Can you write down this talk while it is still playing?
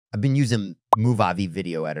I've been using Movavi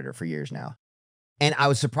Video Editor for years now. And I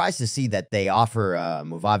was surprised to see that they offer a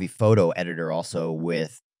Movavi Photo Editor also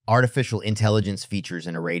with artificial intelligence features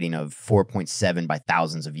and a rating of 4.7 by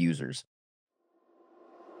thousands of users.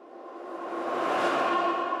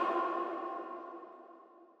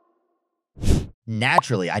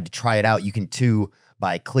 Naturally, I had to try it out. You can too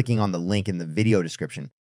by clicking on the link in the video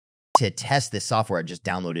description to test this software I just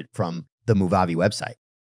downloaded from the Movavi website.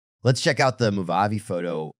 Let's check out the Movavi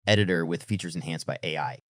Photo Editor with features enhanced by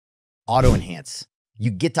AI. Auto Enhance.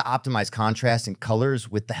 You get to optimize contrast and colors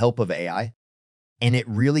with the help of AI, and it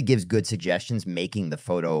really gives good suggestions, making the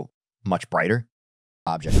photo much brighter.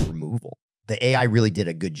 Object removal. The AI really did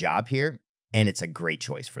a good job here, and it's a great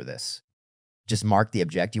choice for this. Just mark the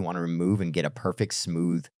object you want to remove and get a perfect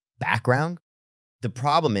smooth background. The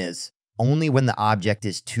problem is, only when the object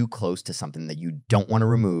is too close to something that you don't want to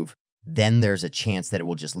remove, then there's a chance that it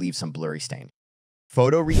will just leave some blurry stain.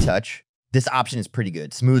 Photo Retouch. This option is pretty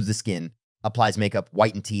good. Smooths the skin, applies makeup,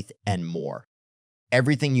 whiten teeth, and more.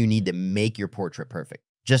 Everything you need to make your portrait perfect.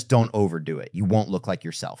 Just don't overdo it. You won't look like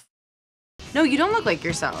yourself. No, you don't look like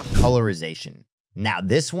yourself. Colorization. Now,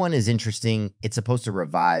 this one is interesting. It's supposed to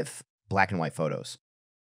revive black and white photos.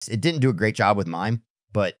 It didn't do a great job with mine,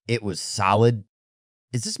 but it was solid.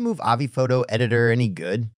 Is this Movavi Photo Editor any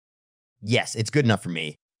good? Yes, it's good enough for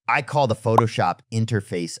me. I call the Photoshop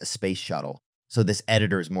interface a space shuttle, so this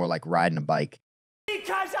editor is more like riding a bike.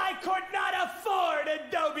 Because I could not afford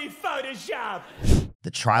Adobe Photoshop!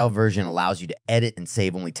 The trial version allows you to edit and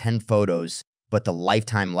save only 10 photos, but the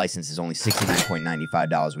lifetime license is only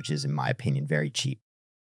 $69.95, which is, in my opinion, very cheap.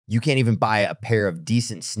 You can't even buy a pair of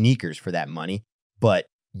decent sneakers for that money, but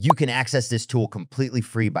you can access this tool completely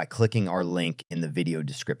free by clicking our link in the video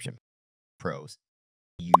description. Pros: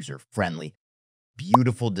 user-friendly,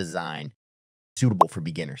 beautiful design, suitable for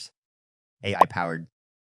beginners, AI-powered,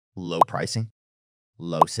 low pricing,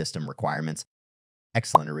 low system requirements,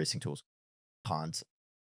 excellent erasing tools. Cons: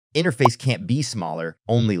 interface can't be smaller,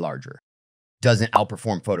 only larger. Doesn't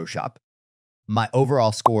outperform Photoshop. My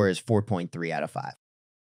overall score is 4.3 out of 5.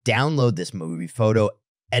 Download this Movavi Photo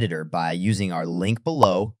Editor by using our link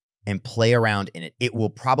below and play around in it. It will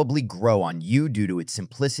probably grow on you due to its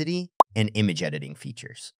simplicity and image editing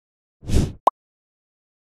features.